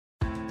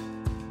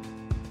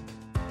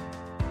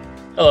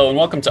Hello and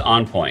welcome to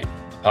On Point,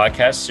 a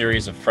podcast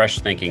series of fresh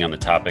thinking on the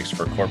topics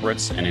for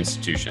corporates and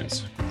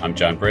institutions. I'm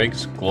John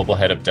Briggs, Global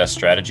Head of Desk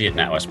Strategy at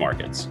NatWest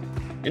Markets.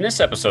 In this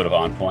episode of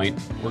On Point,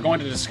 we're going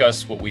to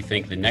discuss what we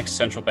think the next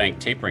central bank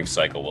tapering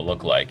cycle will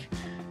look like,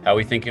 how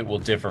we think it will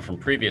differ from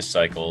previous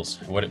cycles,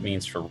 and what it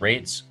means for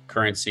rates,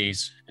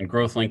 currencies, and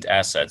growth-linked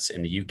assets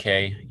in the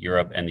UK,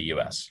 Europe, and the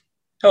US.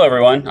 Hello,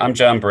 everyone. I'm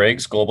John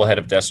Briggs, Global Head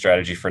of Desk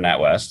Strategy for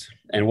NatWest,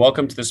 and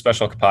welcome to this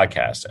special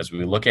podcast as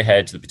we look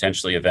ahead to the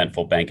potentially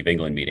eventful Bank of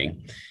England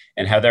meeting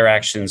and how their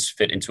actions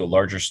fit into a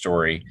larger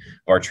story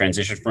of our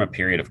transition from a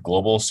period of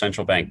global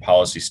central bank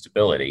policy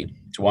stability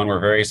to one where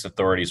various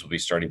authorities will be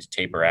starting to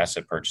taper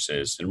asset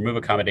purchases and remove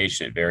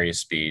accommodation at various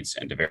speeds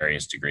and to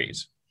various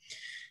degrees.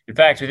 In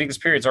fact, we think this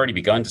period's already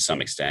begun to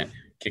some extent,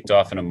 kicked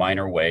off in a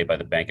minor way by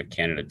the Bank of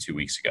Canada 2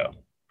 weeks ago.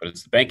 But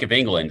it's the Bank of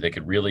England that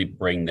could really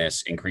bring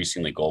this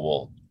increasingly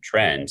global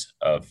trend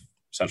of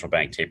central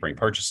bank tapering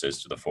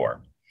purchases to the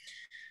fore.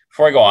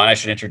 Before I go on, I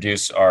should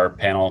introduce our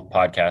panel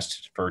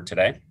podcast for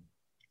today.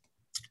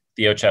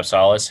 Theo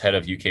Chapsalis, Head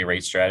of UK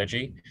Rate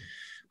Strategy,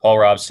 Paul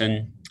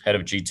Robson, Head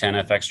of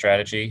G10 FX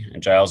Strategy,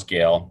 and Giles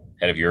Gale,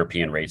 Head of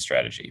European Rate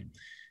Strategy.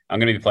 I'm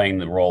going to be playing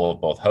the role of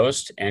both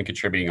host and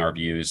contributing our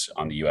views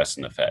on the US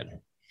and the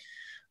Fed.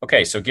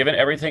 Okay, so given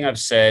everything I've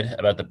said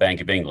about the Bank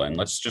of England,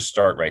 let's just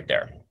start right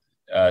there.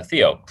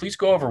 Theo, please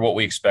go over what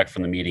we expect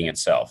from the meeting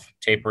itself,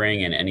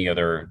 tapering and any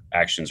other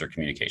actions or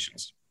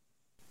communications.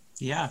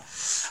 Yeah,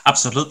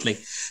 absolutely.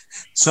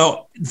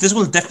 So this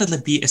will definitely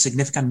be a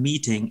significant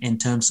meeting in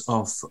terms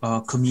of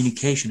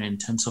communication, in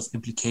terms of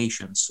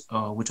implications.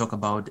 We talk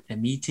about a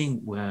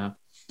meeting where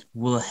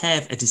we'll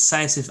have a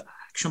decisive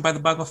action by the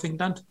Bank of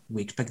England.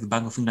 We expect the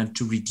Bank of England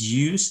to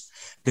reduce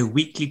the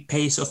weekly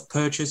pace of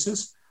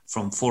purchases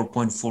from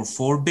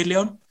 4.44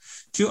 billion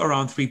to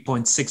around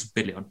 3.6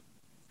 billion.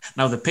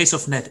 Now, the pace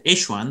of net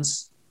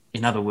issuance,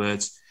 in other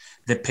words,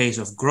 the pace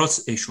of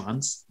gross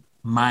issuance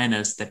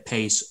minus the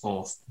pace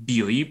of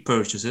BOE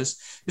purchases,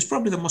 is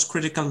probably the most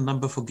critical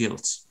number for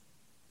gilts.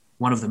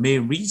 One of the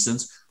main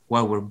reasons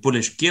why we're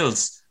bullish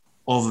gilts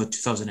over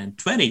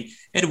 2020,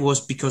 it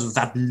was because of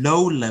that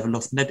low level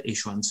of net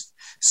issuance.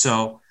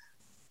 So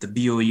the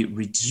BOE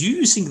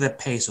reducing the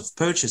pace of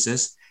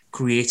purchases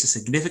creates a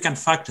significant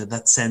factor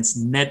that sends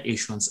net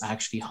issuance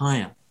actually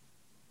higher.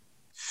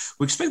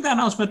 We expect the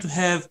announcement to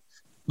have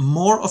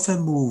more of a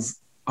move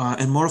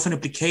and more of an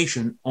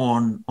implication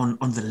on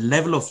the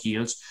level of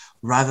yields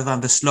rather than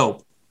the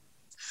slope.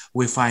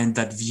 We find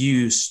that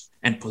views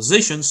and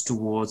positions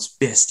towards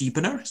bear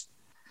steepeners,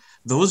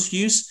 those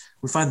views,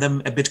 we find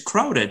them a bit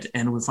crowded,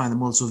 and we find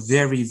them also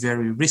very,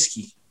 very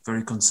risky,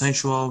 very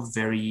consensual,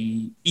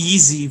 very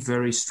easy,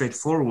 very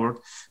straightforward.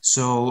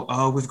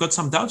 So we've got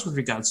some doubts with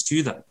regards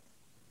to that.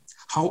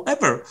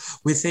 However,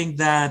 we think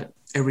that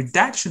a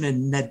reduction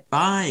in net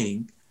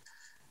buying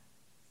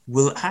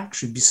will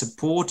actually be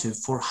supportive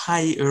for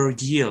higher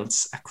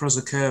yields across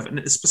the curve,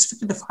 and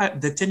specifically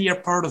the 10-year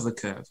part of the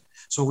curve.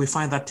 So we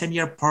find that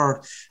 10-year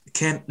part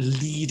can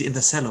lead in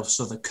the sell-off,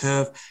 so the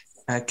curve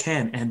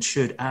can and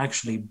should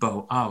actually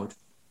bow out.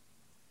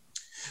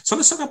 So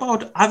let's talk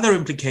about other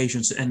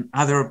implications and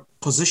other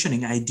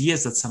positioning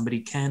ideas that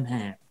somebody can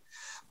have.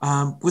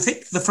 We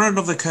think the front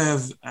of the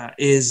curve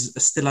is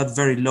still at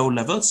very low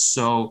levels.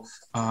 So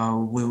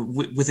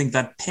we think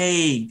that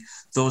paying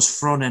those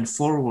front end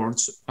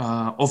forwards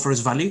offers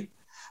value.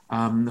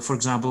 For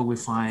example, we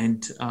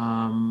find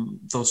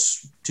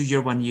those 2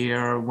 year, 1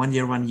 year, 1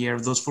 year, 1 year,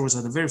 those forwards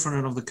at the very front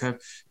end of the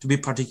curve to be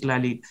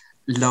particularly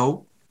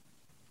low.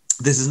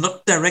 This is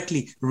not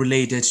directly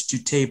related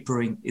to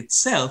tapering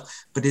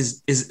itself, but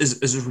is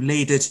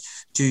related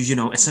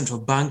to, a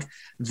central bank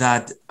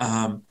that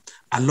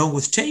along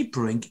with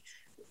tapering,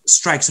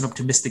 strikes an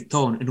optimistic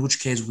tone, in which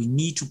case we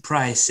need to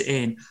price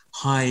in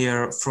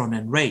higher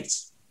front-end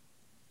rates.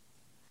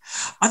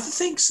 Other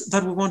things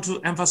that we want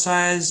to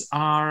emphasize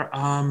are,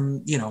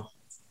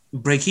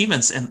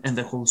 break-evens and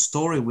the whole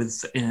story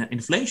with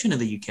inflation in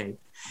the UK.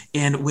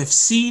 And we've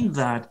seen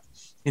that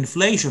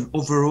inflation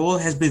overall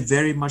has been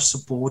very much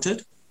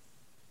supported.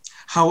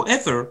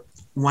 However,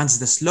 once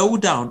the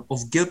slowdown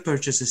of gilt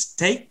purchases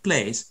take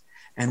place,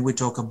 and we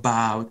talk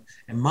about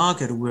a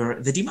market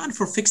where the demand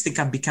for fixed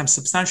income becomes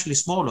substantially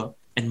smaller,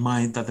 and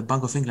mind that the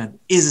Bank of England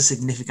is a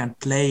significant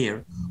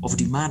player of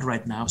demand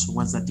right now. So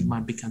once that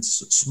demand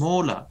becomes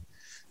smaller,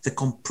 the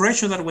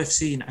compression that we've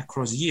seen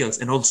across yields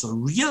and also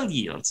real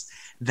yields,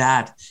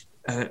 that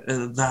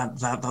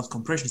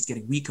compression is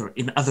getting weaker.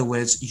 In other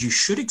words, you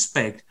should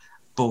expect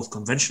both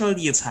conventional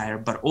yields higher,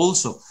 but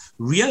also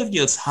real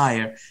yields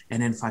higher.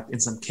 And in fact, in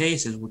some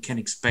cases, we can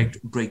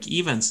expect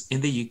break-evens in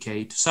the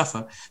UK to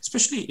suffer,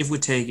 especially if we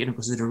take into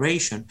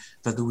consideration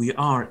that we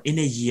are in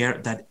a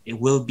year that it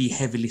will be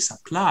heavily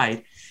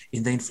supplied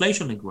in the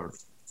inflation-linked world.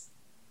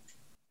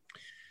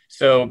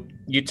 So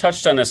you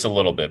touched on this a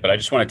little bit, but I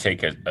just want to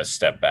take a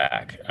step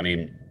back. I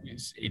mean,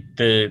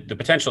 the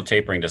potential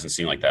tapering doesn't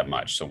seem like that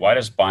much. So why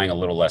does buying a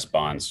little less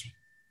bonds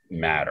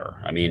matter?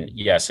 I mean,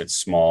 yes, it's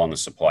small on the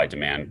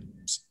supply-demand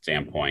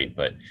standpoint,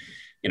 but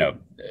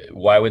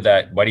why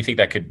do you think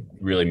that could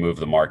really move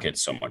the market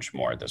so much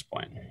more at this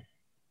point?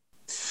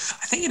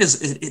 I think it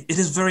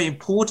is very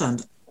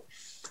important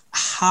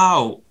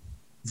how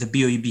the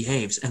BOE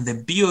behaves, and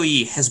the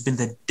BOE has been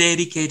the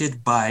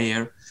dedicated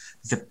buyer,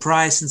 the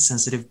price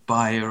insensitive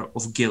buyer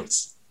of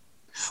gilts.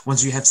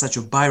 Once you have such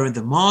a buyer in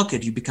the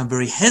market, you become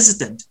very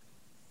hesitant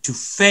to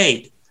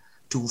fight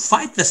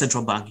the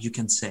central bank, you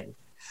can say.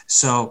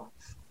 So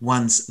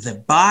once the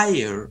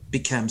buyer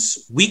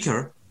becomes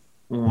weaker,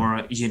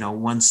 or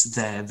once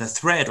the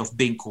threat of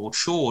being caught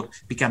short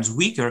becomes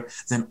weaker,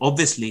 then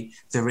obviously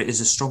there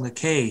is a stronger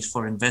case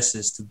for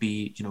investors to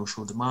be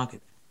short the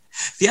market.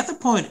 The other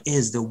point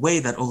is the way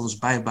that all those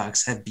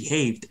buybacks have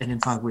behaved, and in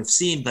fact we've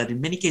seen that in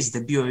many cases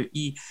the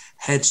BOE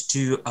had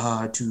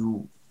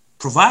to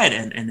provide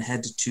and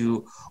had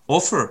to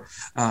offer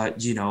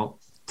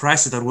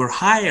prices that were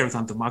higher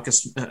than the market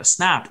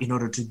snapped in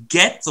order to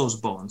get those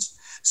bonds.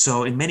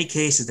 So in many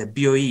cases, the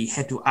BOE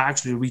had to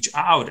actually reach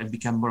out and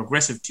become more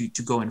aggressive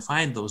to go and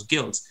find those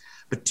gilts.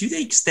 But to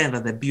the extent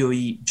that the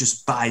BOE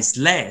just buys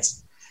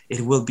less, it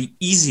will be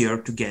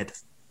easier to get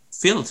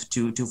filled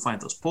to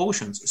find those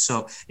portions.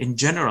 So in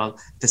general,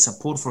 the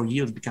support for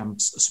yield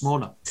becomes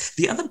smaller.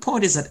 The other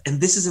point is that, and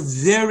this is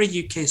a very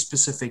UK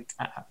specific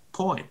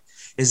point,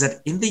 is that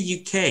in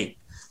the UK,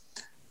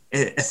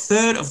 a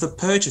third of the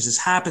purchases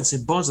happens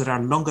in bonds that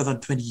are longer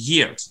than 20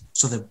 years.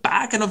 So the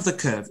back end of the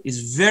curve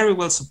is very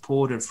well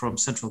supported from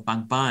central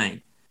bank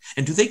buying.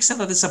 And to the extent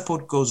that the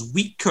support goes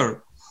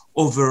weaker,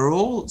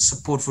 overall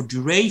support for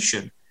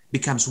duration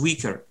becomes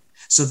weaker.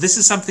 So this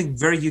is something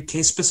very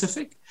UK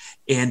specific.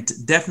 And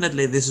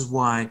definitely this is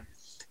why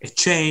a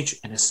change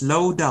and a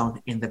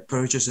slowdown in the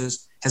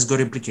purchases has got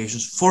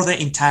implications for the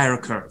entire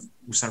curve.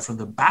 We start from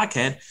the back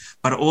end,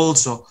 but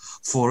also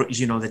for the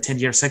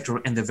 10-year sector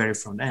and the very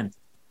front end.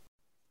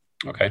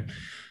 Okay.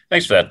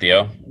 Thanks for that,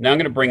 Theo. Now I'm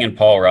going to bring in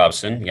Paul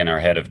Robson, again,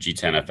 our head of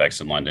G10FX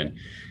in London.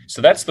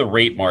 So that's the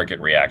rate market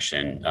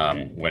reaction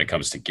when it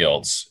comes to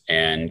gilts.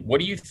 And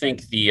what do you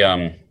think the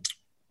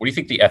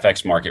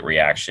FX market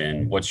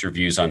reaction? What's your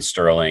views on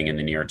sterling in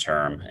the near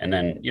term? And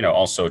then,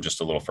 also just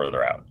a little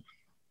further out.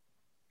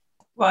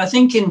 Well, I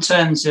think in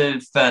terms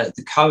of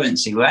the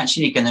currency, we're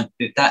actually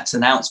that's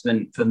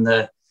announcement from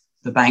the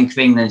Bank of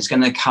England is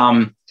going to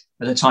come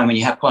at a time when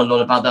you have quite a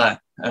lot of other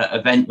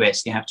event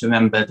risk. You have to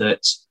remember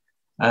that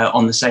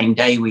on the same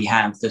day we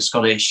have the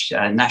Scottish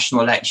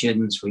national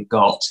elections, we've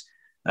got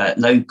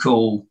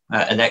local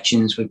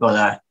elections, we've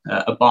got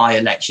a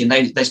by-election.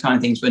 Those kind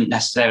of things wouldn't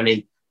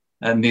necessarily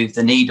move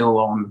the needle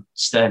on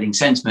sterling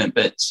sentiment,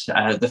 but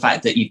the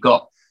fact that you've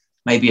got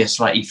maybe a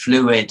slightly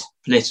fluid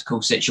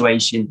political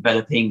situation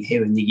developing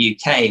here in the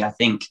UK, I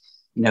think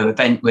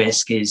event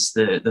risk is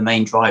the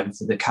main driver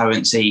for the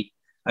currency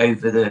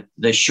over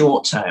the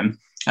short term.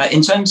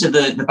 In terms of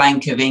the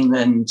Bank of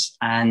England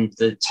and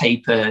the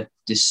taper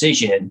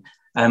decision,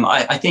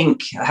 I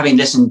think, having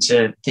listened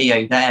to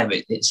Theo there,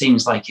 it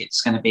seems like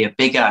it's going to be a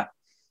bigger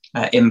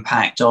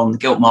impact on the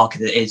gilt market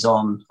than it is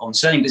on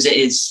sterling, because it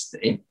is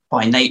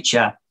by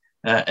nature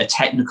a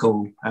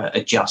technical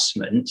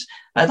adjustment.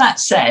 That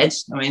said,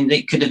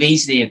 it could have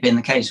easily have been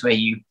the case where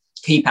you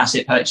keep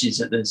asset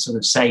purchases at the sort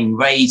of same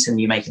rate and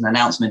you make an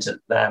announcement at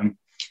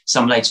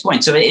some later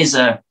point. So it is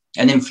an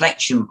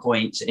inflection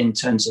point in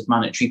terms of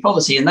monetary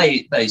policy, and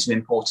those are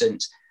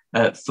important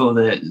for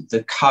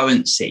the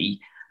currency.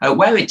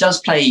 Where it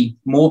does play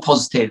more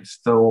positive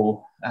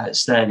for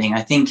sterling,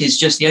 I think, is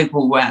just the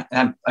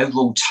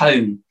overall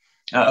tone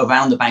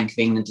around the Bank of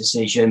England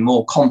decision,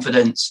 more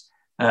confidence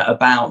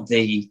about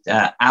the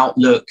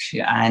outlook.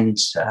 And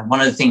one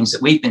of the things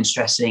that we've been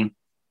stressing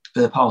for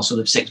the past sort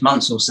of 6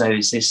 months or so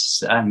is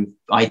this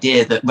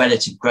idea that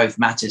relative growth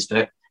matters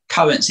for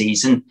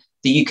currencies, and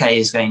the UK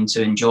is going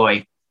to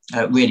enjoy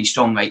really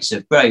strong rates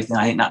of growth, and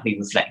I think that'll be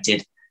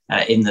reflected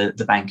in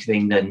the Bank of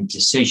England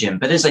decision.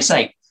 But as I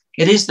say,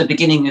 it is the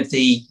beginning of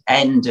the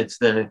end of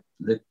the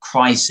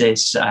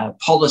crisis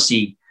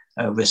policy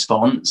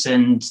response,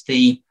 and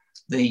the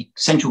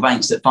central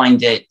banks that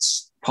find it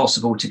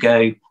possible to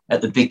go at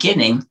the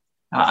beginning,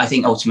 I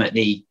think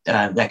ultimately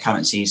their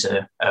currencies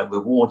are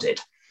rewarded.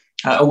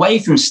 Away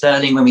from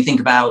sterling, when we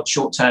think about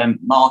short-term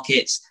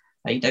markets,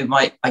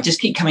 I just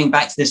keep coming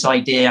back to this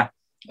idea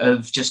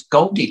of just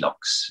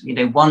Goldilocks.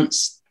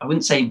 Once, I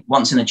wouldn't say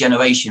once in a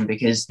generation,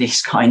 because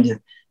these kind of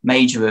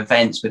major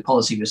events with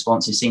policy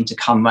responses seem to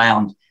come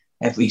round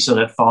every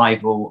sort of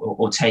 5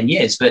 or 10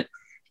 years. But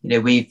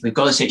we've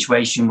got a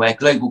situation where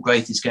global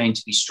growth is going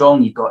to be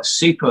strong. You've got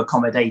super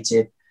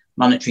accommodative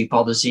monetary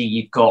policy.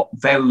 You've got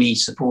very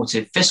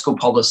supportive fiscal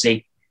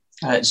policy.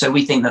 So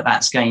we think that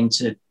that's going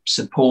to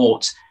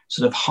support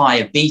sort of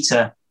higher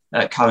beta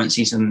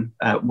currencies and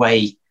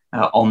weigh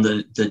on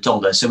the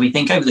dollar. So we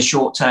think over the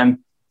short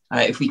term,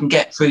 if we can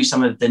get through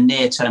some of the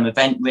near-term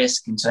event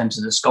risk in terms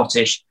of the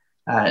Scottish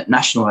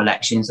national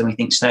elections, then we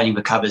think sterling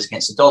recovers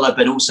against the dollar,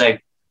 but also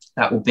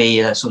that will be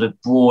a sort of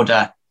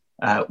broader,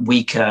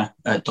 weaker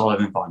dollar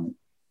environment.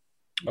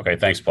 Okay,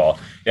 thanks, Paul.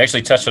 You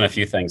actually touched on a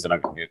few things that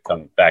I'm going to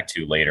come back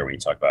to later when you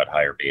talk about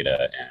higher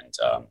beta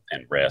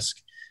and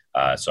risk.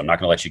 So I'm not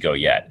going to let you go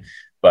yet.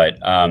 But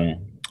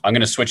I'm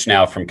going to switch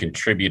now from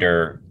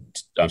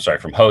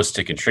from host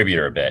to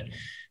contributor a bit.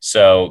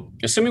 So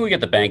assuming we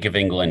get the Bank of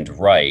England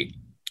right,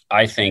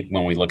 I think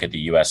when we look at the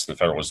US and the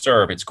Federal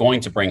Reserve, it's going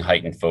to bring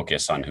heightened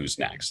focus on who's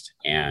next.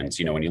 And,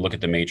 when you look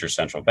at the major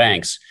central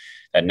banks,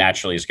 that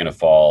naturally is going to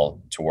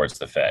fall towards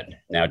the Fed.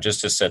 Now, just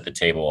to set the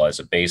table as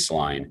a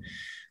baseline,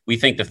 we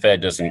think the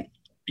Fed doesn't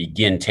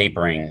begin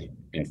tapering,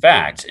 in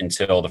fact,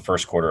 until the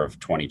first quarter of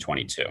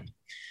 2022.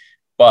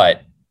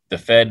 But the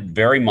Fed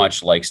very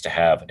much likes to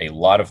have a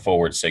lot of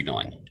forward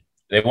signaling.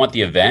 They want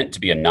the event to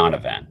be a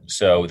non-event.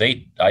 So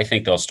I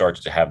think they'll start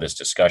to have this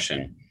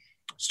discussion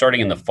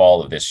starting in the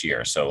fall of this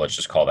year. So let's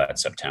just call that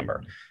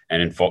September.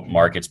 And in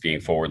markets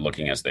being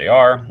forward-looking as they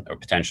are, or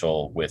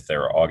potential with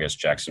their August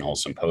Jackson Hole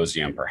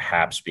Symposium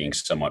perhaps being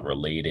somewhat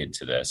related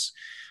to this.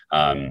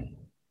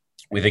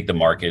 We think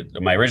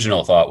my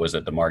original thought was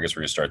that the markets were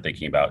going to start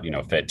thinking about,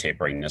 Fed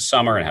tapering this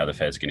summer and how the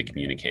Fed's going to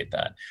communicate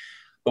that.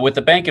 But with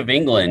the Bank of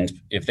England,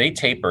 if they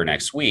taper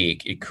next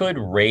week, it could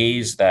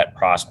raise that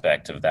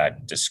prospect of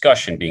that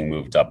discussion being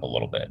moved up a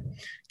little bit.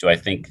 Do I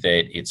think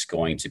that it's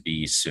going to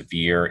be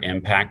severe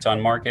impact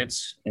on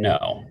markets?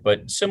 No.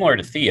 But similar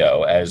to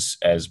Theo, as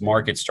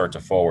markets start to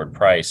forward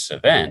price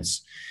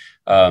events,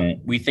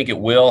 we think it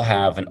will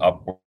have an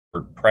upward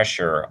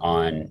pressure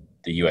on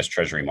the U.S.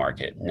 Treasury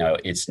market. Now,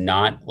 it's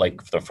not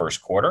like the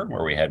first quarter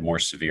where we had more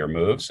severe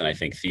moves, and I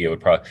think Theo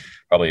would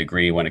probably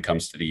agree when it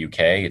comes to the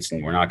UK.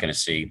 We're not going to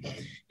see,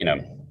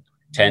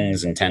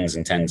 tens and tens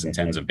and tens and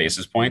tens of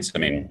basis points. I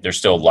mean, there's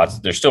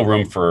still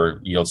room for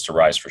yields to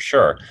rise for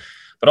sure,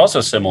 but also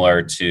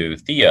similar to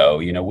Theo,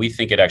 we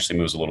think it actually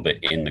moves a little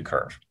bit in the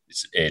curve.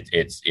 It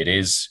is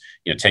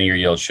 10-year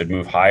yields should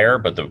move higher,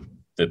 but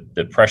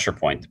the pressure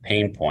point, the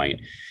pain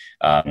point,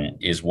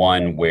 is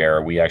one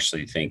where we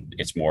actually think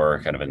it's more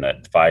kind of in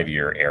that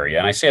 5-year area.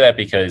 And I say that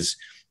because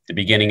the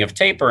beginning of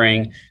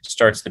tapering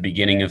starts the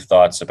beginning of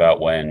thoughts about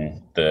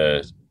when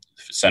the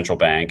central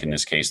bank, in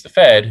this case, the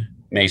Fed,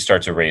 may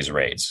start to raise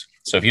rates.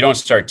 So if you don't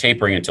start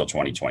tapering until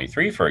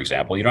 2023, for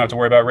example, you don't have to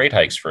worry about rate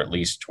hikes for at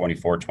least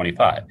 24,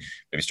 25. If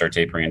you start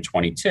tapering in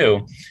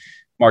 22,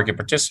 market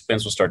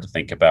participants will start to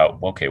think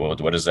about, okay, well,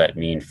 what does that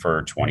mean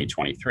for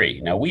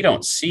 2023? Now, we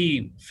don't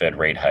see Fed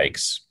rate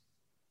hikes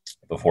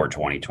before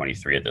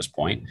 2023 at this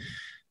point,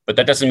 but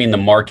that doesn't mean the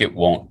market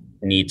won't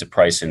need to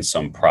price in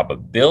some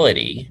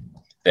probability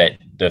that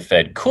the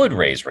Fed could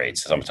raise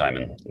rates sometime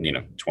in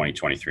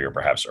 2023 or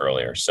perhaps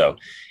earlier. So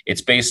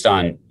it's based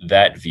on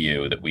that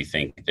view that we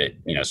think that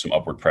some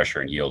upward pressure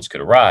in yields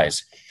could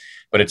arise,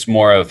 but it's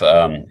more of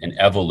an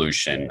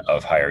evolution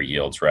of higher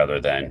yields rather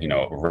than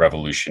a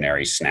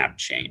revolutionary snap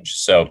change.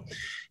 So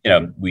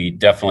we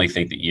definitely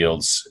think that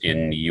yields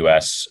in the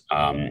U.S.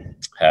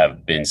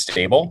 Have been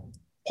stable.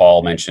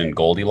 Paul mentioned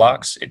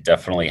Goldilocks.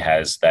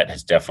 That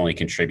has definitely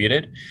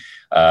contributed.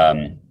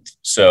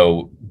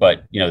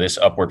 But this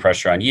upward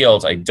pressure on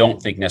yields, I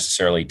don't think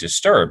necessarily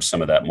disturbs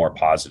some of that more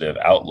positive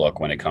outlook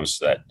when it comes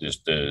to that,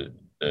 just the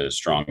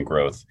strong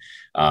growth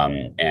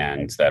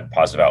and that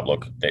positive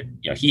outlook that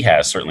he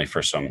has, certainly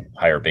for some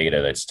higher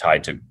beta that's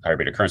tied to higher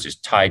beta currencies,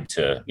 tied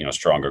to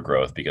stronger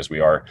growth, because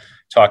we are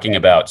talking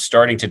about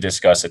starting to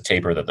discuss a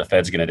taper that the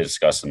Fed's going to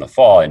discuss in the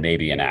fall and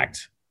maybe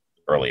enact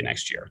early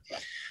next year.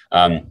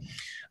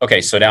 Okay,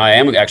 so now I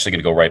am actually going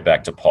to go right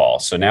back to Paul.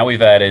 So now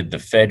we've added the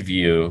Fed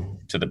view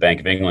to the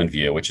Bank of England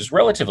view, which is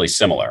relatively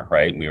similar,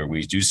 right?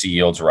 We do see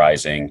yields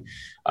rising.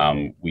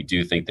 We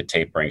do think the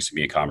tapering should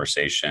be a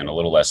conversation, a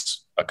little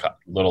less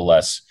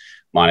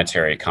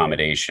monetary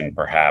accommodation,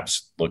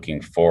 perhaps looking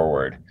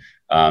forward.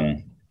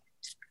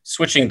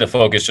 Switching the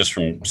focus just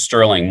from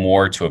sterling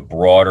more to a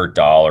broader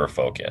dollar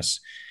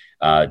focus.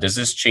 Does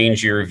this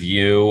change your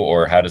view,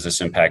 or how does this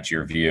impact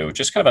your view,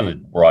 just kind of on the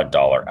broad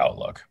dollar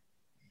outlook?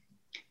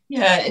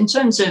 Yeah, in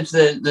terms of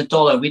the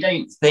dollar, we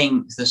don't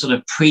think the sort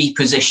of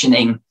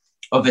pre-positioning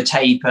of a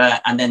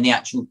taper and then the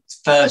actual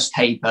first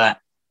taper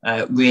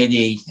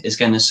really is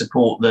going to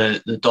support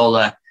the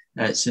dollar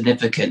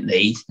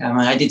significantly.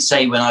 I did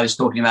say when I was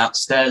talking about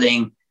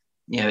sterling,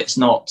 it's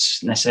not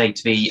necessarily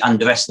to be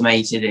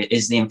underestimated. It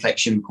is the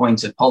inflection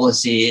point of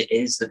policy. It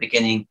is the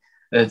beginning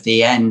of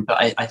the end.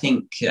 But I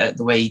think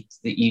the way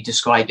that you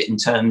describe it in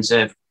terms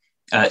of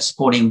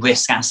supporting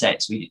risk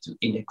assets,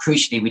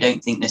 crucially, we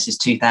don't think this is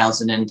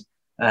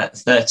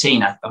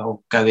 2013.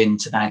 I'll go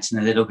into that in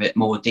a little bit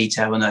more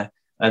detail in a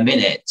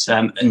minute.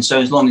 And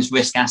so as long as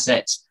risk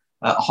assets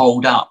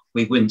hold up,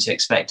 we wouldn't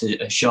expect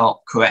a sharp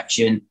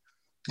correction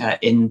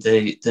in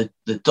the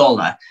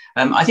dollar.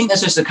 I think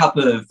there's just a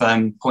couple of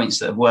points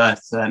that are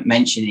worth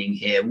mentioning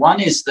here. One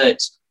is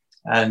that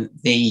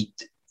the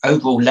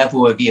overall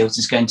level of yields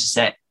is going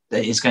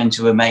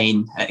to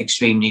remain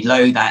extremely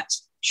low. That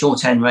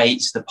short-end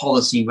rates, the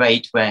policy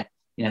rate, where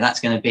that's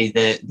going to be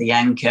the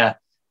anchor,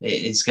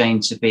 is going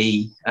to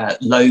be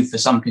low for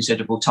some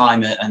considerable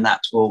time, and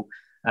that will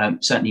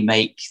certainly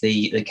make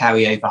the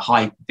carryover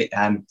high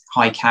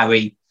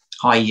carry,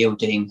 high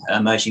yielding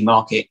emerging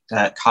market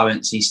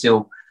currency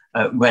still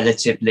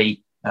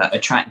relatively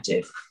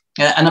attractive.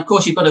 And of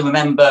course, you've got to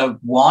remember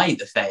why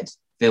the Fed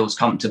feels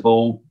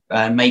comfortable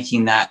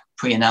making that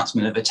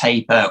pre-announcement of a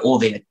taper or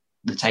the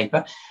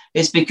taper,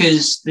 is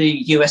because the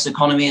US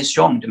economy is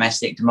strong.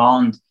 Domestic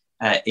demand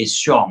is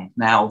strong.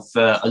 Now,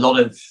 for a lot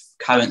of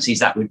currencies,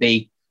 that would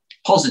be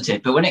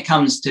positive. But when it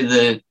comes to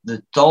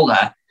the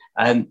dollar,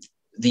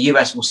 the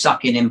US will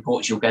suck in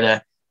imports. You'll get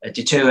a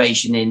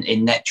deterioration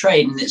in net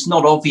trade. And it's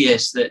not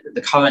obvious that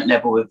the current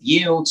level of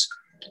yields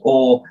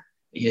or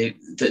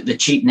the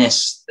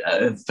cheapness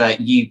of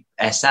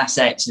US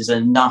assets is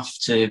enough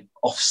to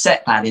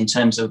offset that in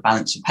terms of a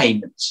balance of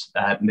payments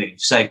move.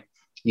 So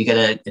you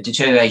get a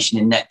deterioration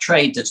in net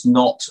trade that's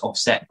not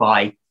offset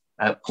by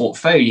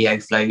portfolio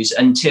flows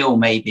until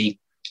maybe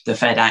the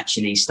Fed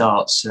actually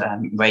starts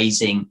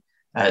raising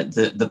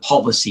the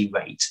policy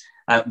rate.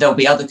 There'll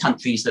be other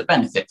countries that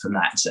benefit from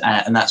that.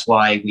 And that's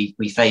why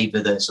we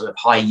favor the sort of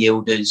high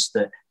yielders,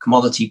 the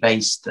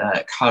commodity-based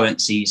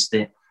currencies,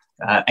 the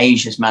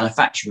Asia's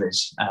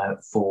manufacturers,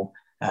 for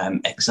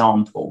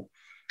example.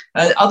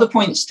 Other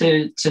points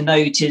to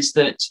note is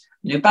that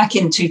back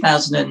in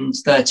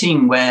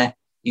 2013, where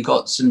you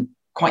got some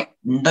quite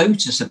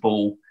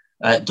noticeable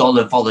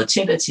dollar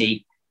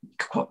volatility,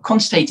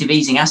 quantitative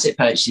easing asset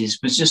purchases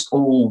was just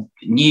all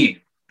new.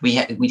 We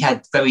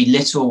had very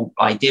little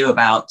idea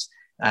about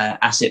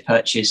asset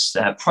purchase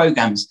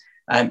programs,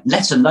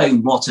 let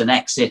alone what an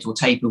exit or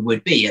taper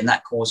would be, and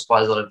that caused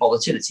quite a lot of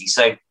volatility.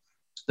 So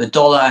the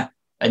dollar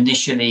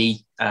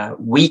initially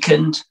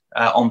weakened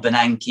on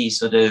Bernanke's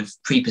sort of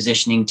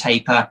pre-positioning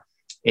taper.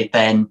 It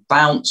then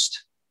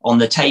bounced on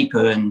the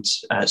taper and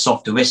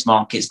softer risk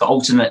markets, but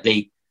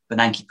ultimately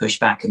Bernanke pushed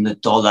back and the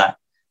dollar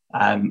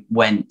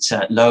went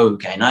low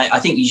again. I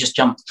think you just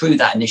jump through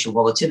that initial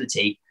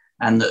volatility,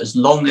 and that as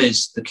long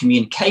as the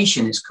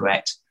communication is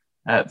correct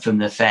from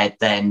the Fed,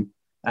 then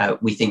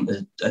we think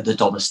that the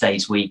dollar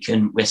stays weak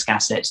and risk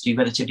assets do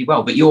relatively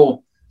well. But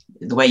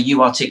the way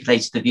you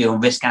articulated the view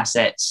on risk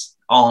assets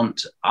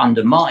aren't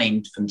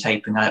undermined from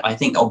tapering, I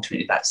think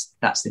ultimately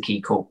that's the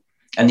key call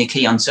and the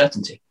key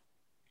uncertainty.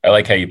 I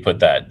like how you put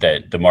that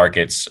the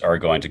markets are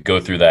going to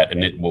go through that,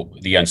 and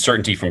the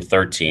uncertainty from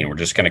 13, we're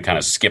just going to kind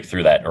of skip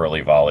through that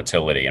early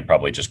volatility and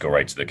probably just go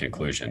right to the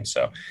conclusion.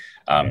 So,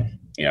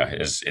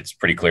 it's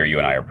pretty clear you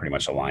and I are pretty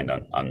much aligned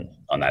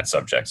on that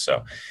subject.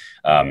 So,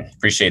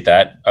 appreciate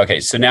that. Okay,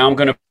 so now I'm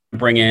going to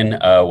bring in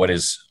what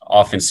is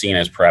often seen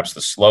as perhaps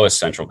the slowest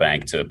central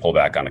bank to pull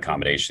back on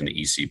accommodation, the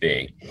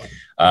ECB.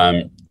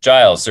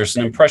 Giles, there's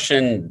an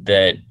impression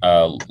that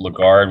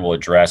Lagarde will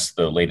address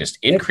the latest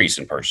increase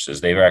in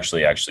purchases. They've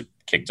actually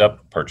kicked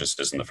up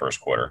purchases in the first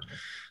quarter,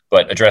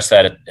 but address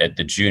that at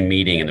the June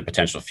meeting and the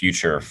potential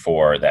future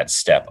for that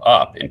step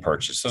up in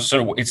purchase.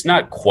 So it's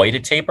not quite a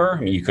taper.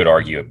 I mean, you could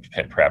argue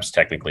it perhaps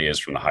technically is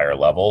from the higher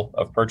level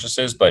of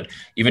purchases, but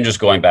even just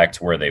going back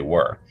to where they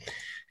were.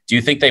 Do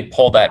you think they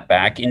pull that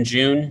back in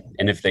June?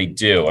 And if they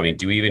do, I mean,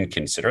 do we even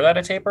consider that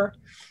a taper?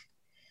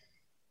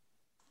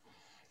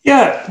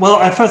 Yeah,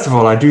 well, first of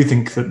all, I do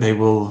think that they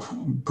will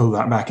pull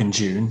that back in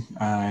June.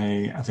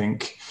 I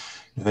think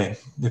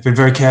they've been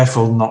very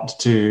careful not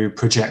to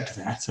project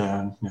that.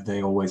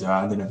 They always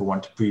are. They never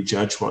want to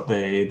prejudge what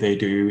they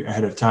do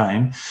ahead of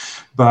time.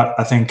 But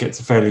I think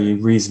it's a fairly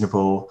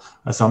reasonable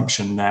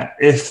assumption that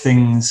if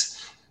things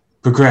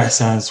progress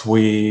as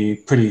we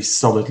pretty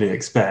solidly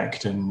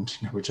expect, and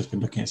we've just been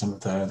looking at some of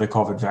the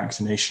COVID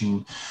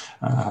vaccination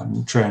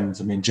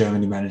trends. I mean,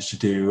 Germany managed to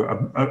do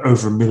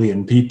over 1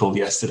 million people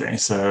yesterday,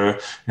 so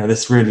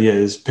this really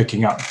is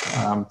picking up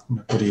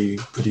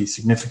pretty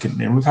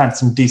significantly. And we've had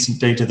some decent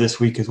data this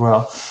week as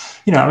well.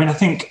 I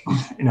think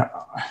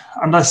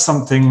unless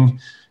something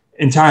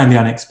entirely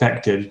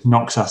unexpected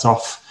knocks us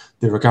off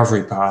the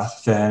recovery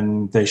path,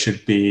 then they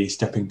should be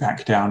stepping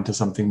back down to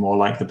something more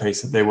like the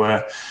pace that they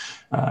were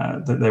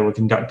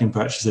conducting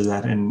purchases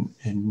at in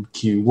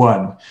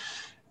Q1,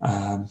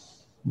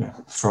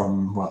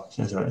 from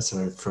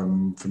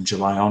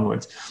July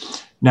onwards.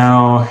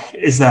 Now,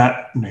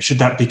 should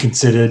that be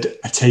considered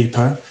a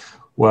taper?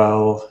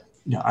 Well,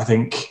 I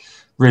think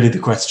really the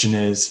question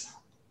is,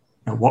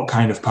 what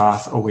kind of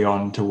path are we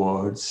on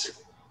towards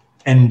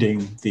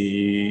ending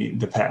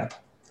the PEP?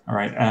 All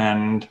right,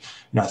 and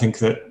I think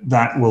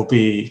that will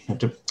be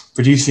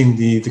producing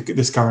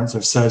this current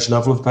sort of surge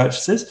level of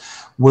purchases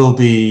will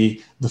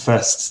be the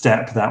first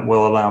step that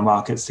will allow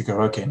markets to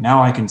go, okay,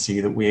 now I can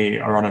see that we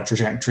are on a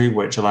trajectory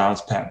which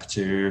allows PEP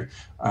to,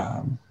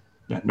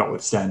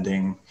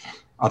 notwithstanding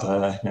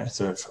other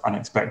sort of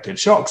unexpected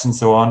shocks and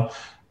so on,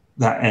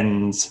 that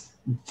ends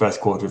first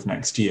quarter of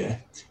next year.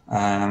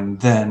 And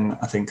then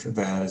I think that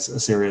there's a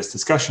serious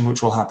discussion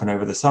which will happen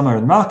over the summer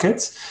in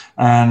markets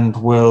and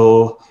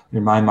will,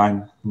 in my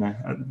mind,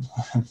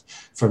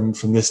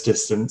 from this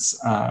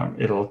distance,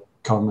 it'll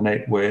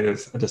culminate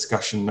with a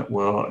discussion that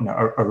will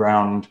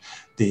around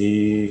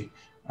the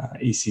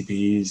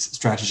ECB's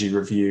strategy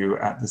review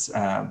at this,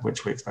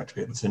 which we expect to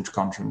be at this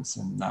interconference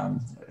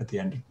at the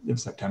end of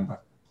September.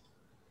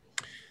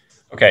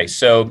 Okay,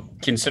 so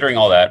considering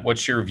all that,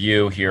 what's your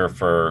view here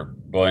for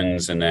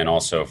bonds and then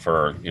also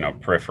for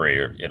periphery,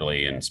 or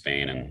Italy and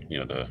Spain, and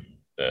the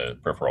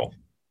peripheral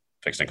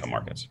fixed income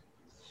markets?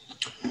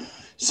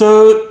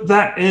 So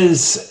that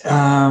is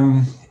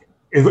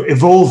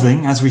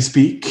evolving as we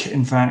speak.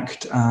 In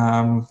fact,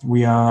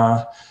 we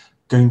are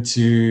going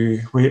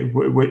to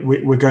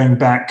we're going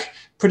back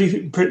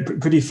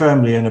pretty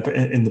firmly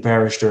in the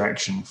bearish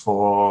direction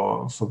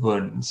for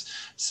bunds.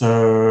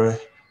 So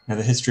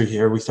the history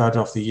here, we started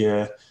off the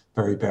year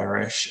very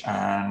bearish,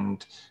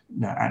 and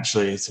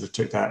actually sort of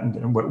took that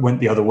and went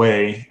the other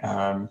way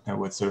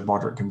with sort of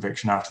moderate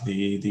conviction after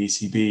the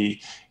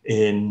ECB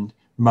in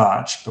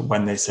March. But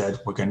when they said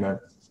we're going to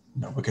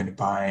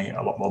buy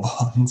a lot more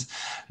bonds,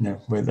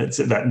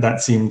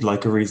 that seemed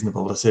like a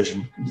reasonable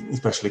decision,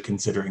 especially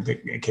considering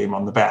that it came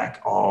on the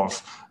back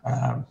of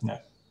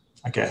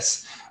I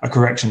guess a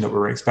correction that we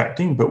were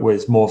expecting, but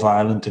was more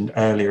violent and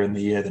earlier in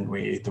the year than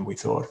we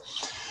thought.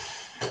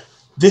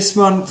 This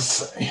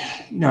month,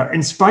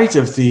 in spite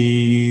of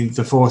the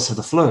force of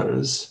the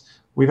flows,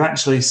 we've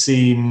actually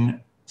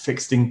seen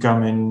fixed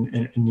income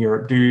in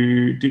Europe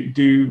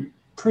do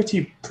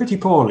pretty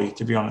poorly,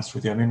 to be honest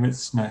with you. I mean,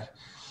 it's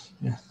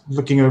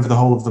looking over the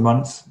whole of the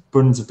month,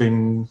 bunds have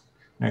been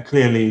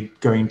clearly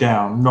going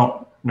down,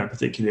 not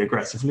particularly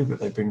aggressively, but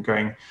they've been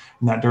going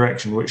in that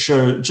direction, which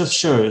just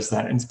shows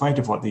that in spite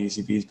of what the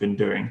ECB has been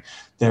doing,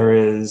 there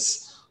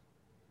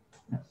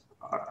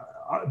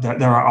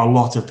are a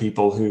lot of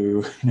people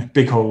who,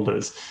 big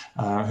holders,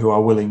 who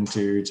are willing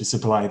to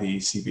supply the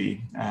ECB.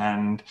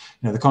 And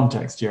the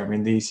context here, I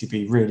mean, the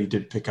ECB really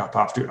did pick up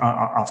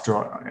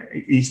after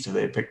Easter.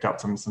 They picked up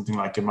from something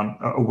like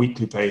a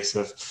weekly pace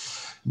of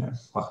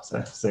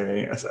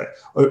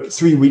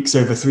 3 weeks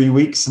over 3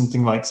 weeks,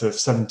 something like sort of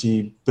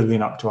 70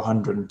 billion up to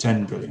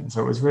 110 billion.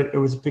 So it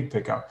was a big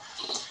pickup.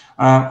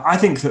 I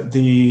think that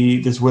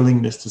this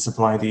willingness to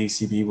supply the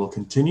ECB will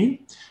continue.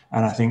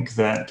 And I think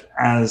that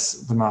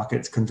as the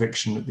market's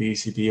conviction that the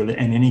ECB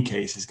in any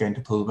case is going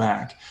to pull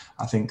back,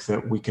 I think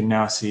that we can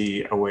now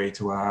see a way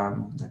to a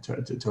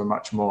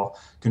much more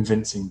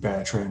convincing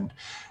bear trend.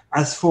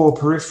 As for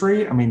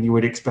periphery, I mean, you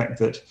would expect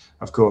that,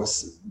 of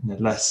course,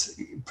 less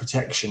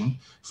protection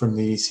from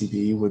the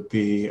ECB would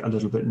be a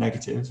little bit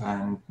negative,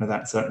 and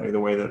that's certainly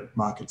the way that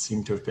markets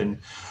seem to have been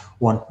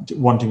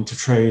wanting to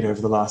trade over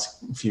the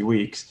last few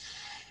weeks.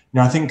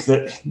 Now, I think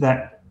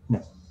that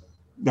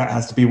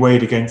has to be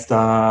weighed against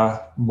our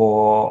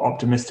more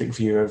optimistic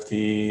view of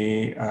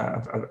the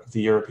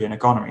European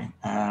economy,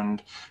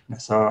 and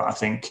so I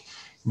think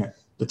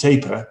the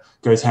taper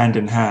goes hand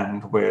in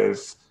hand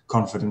with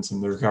confidence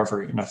in the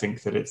recovery, and I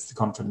think that it's the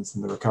confidence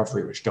in the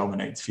recovery which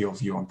dominates your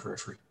view on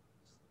periphery.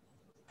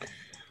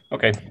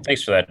 Okay,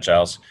 thanks for that,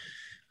 Giles.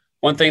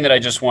 One thing that I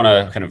just want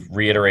to kind of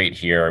reiterate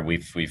here,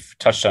 we've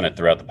touched on it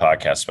throughout the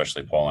podcast,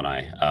 especially Paul and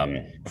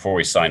I, before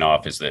we sign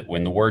off, is that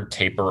when the word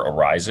taper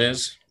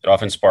arises, it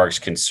often sparks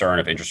concern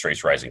of interest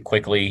rates rising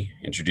quickly,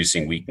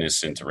 introducing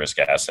weakness into risk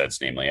assets,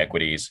 namely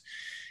equities.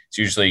 It's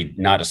usually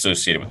not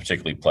associated with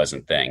particularly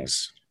pleasant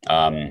things.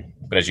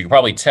 But as you can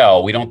probably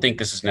tell, we don't think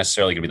this is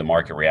necessarily going to be the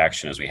market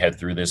reaction as we head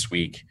through this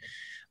week,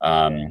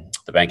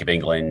 the Bank of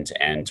England,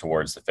 and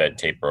towards the Fed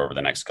taper over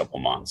the next couple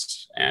of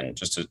months. And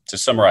just to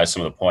summarize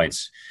some of the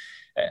points,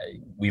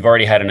 we've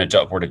already had an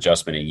upward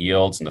adjustment in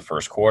yields in the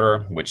first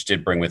quarter, which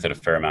did bring with it a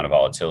fair amount of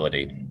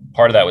volatility.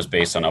 Part of that was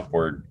based on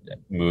upward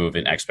move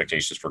in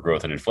expectations for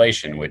growth and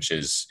inflation, which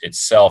is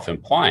itself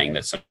implying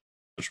that central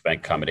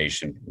bank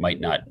accommodation might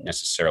not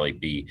necessarily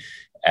be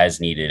as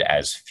needed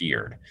as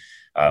feared.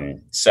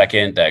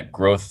 Second, that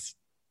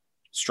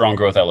strong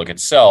growth outlook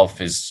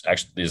itself is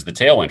the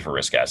tailwind for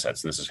risk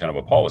assets. And this is kind of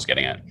what Paul was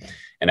getting at,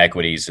 and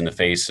equities in the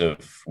face of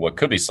what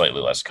could be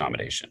slightly less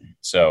accommodation.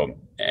 So,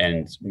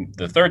 and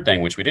the third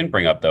thing, which we didn't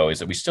bring up though, is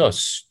that we still have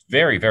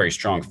very, very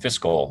strong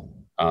fiscal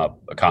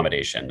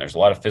accommodation. There's a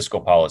lot of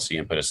fiscal policy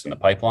impetus in the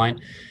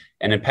pipeline.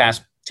 And in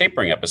past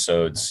tapering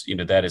episodes,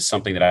 that is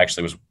something that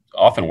actually was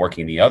often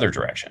working the other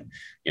direction,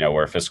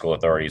 where fiscal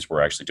authorities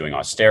were actually doing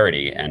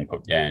austerity and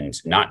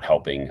not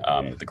helping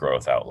the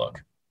growth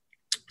outlook.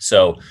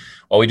 So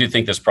while we do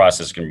think this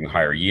process can bring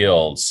higher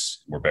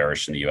yields, we're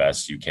bearish in the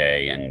US, UK,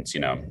 and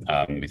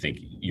we think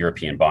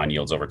European bond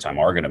yields over time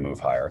are going to move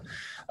higher.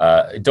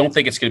 I don't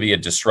think it's going to be a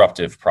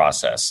disruptive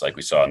process like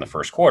we saw in the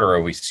first quarter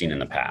or we've seen in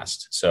the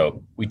past.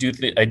 So I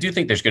do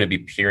think there's going to be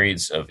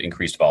periods of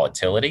increased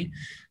volatility,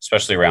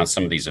 especially around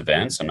some of these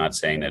events. I'm not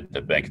saying that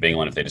the Bank of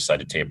England, if they decide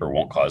to taper,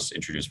 won't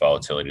introduce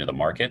volatility to the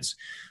markets.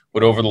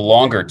 But over the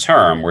longer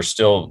term, we're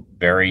still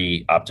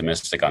very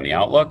optimistic on the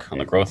outlook, on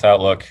the growth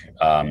outlook,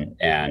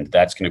 and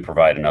that's going to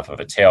provide enough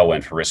of a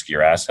tailwind for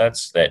riskier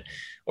assets that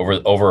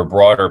over a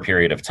broader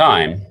period of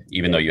time,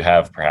 even though you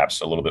have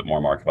perhaps a little bit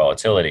more market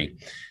volatility,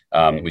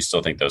 we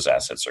still think those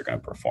assets are going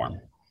to perform.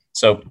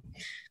 So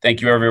thank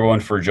you, everyone,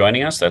 for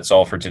joining us. That's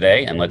all for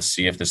today, and let's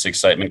see if this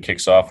excitement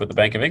kicks off with the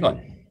Bank of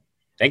England.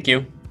 Thank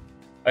you.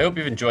 I hope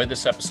you've enjoyed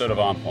this episode of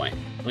On Point.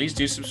 Please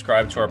do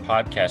subscribe to our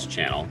podcast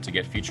channel to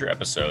get future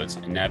episodes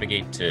and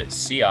navigate to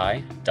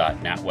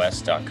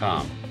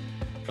ci.natwest.com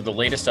for the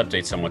latest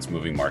updates on what's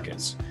moving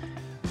markets.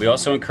 We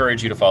also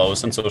encourage you to follow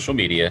us on social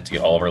media to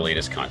get all of our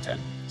latest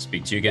content.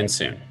 Speak to you again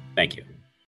soon. Thank you.